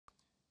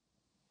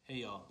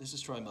Hey y'all, this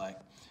is Troy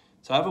Black.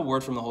 So I have a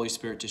word from the Holy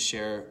Spirit to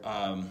share.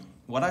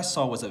 What I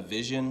saw was a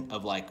vision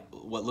of like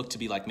what looked to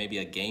be like maybe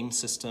a game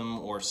system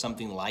or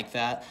something like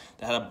that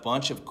had a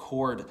bunch of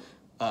cord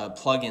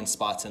plug-in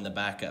spots in the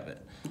back of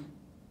it.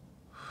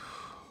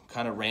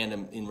 Kind of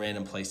random in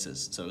random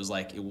places. So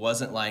it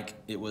wasn't like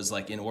it was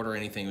like in order or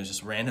anything. It was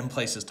just random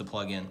places to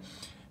plug in.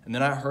 And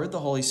then I heard the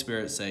Holy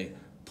Spirit say,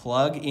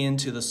 plug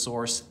into the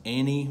source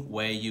any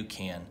way you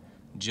can.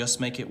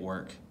 Just make it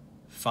work.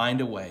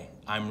 Find a way.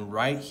 I'm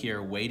right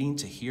here waiting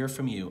to hear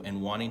from you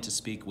and wanting to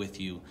speak with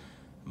you,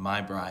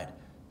 my bride.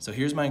 So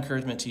here's my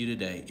encouragement to you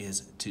today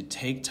is to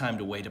take time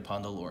to wait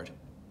upon the Lord.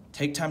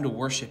 Take time to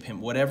worship him.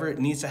 Whatever it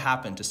needs to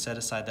happen to set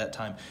aside that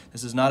time.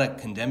 This is not a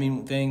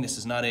condemning thing. This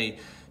is not a,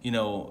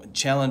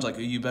 challenge like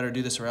you better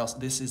do this or else.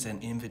 This is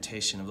an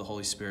invitation of the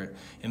Holy Spirit,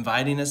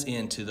 inviting us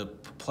into the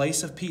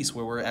place of peace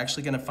where we're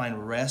actually going to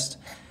find rest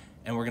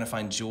and we're going to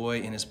find joy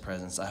in his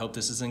presence. I hope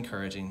this is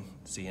encouraging.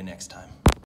 See you next time.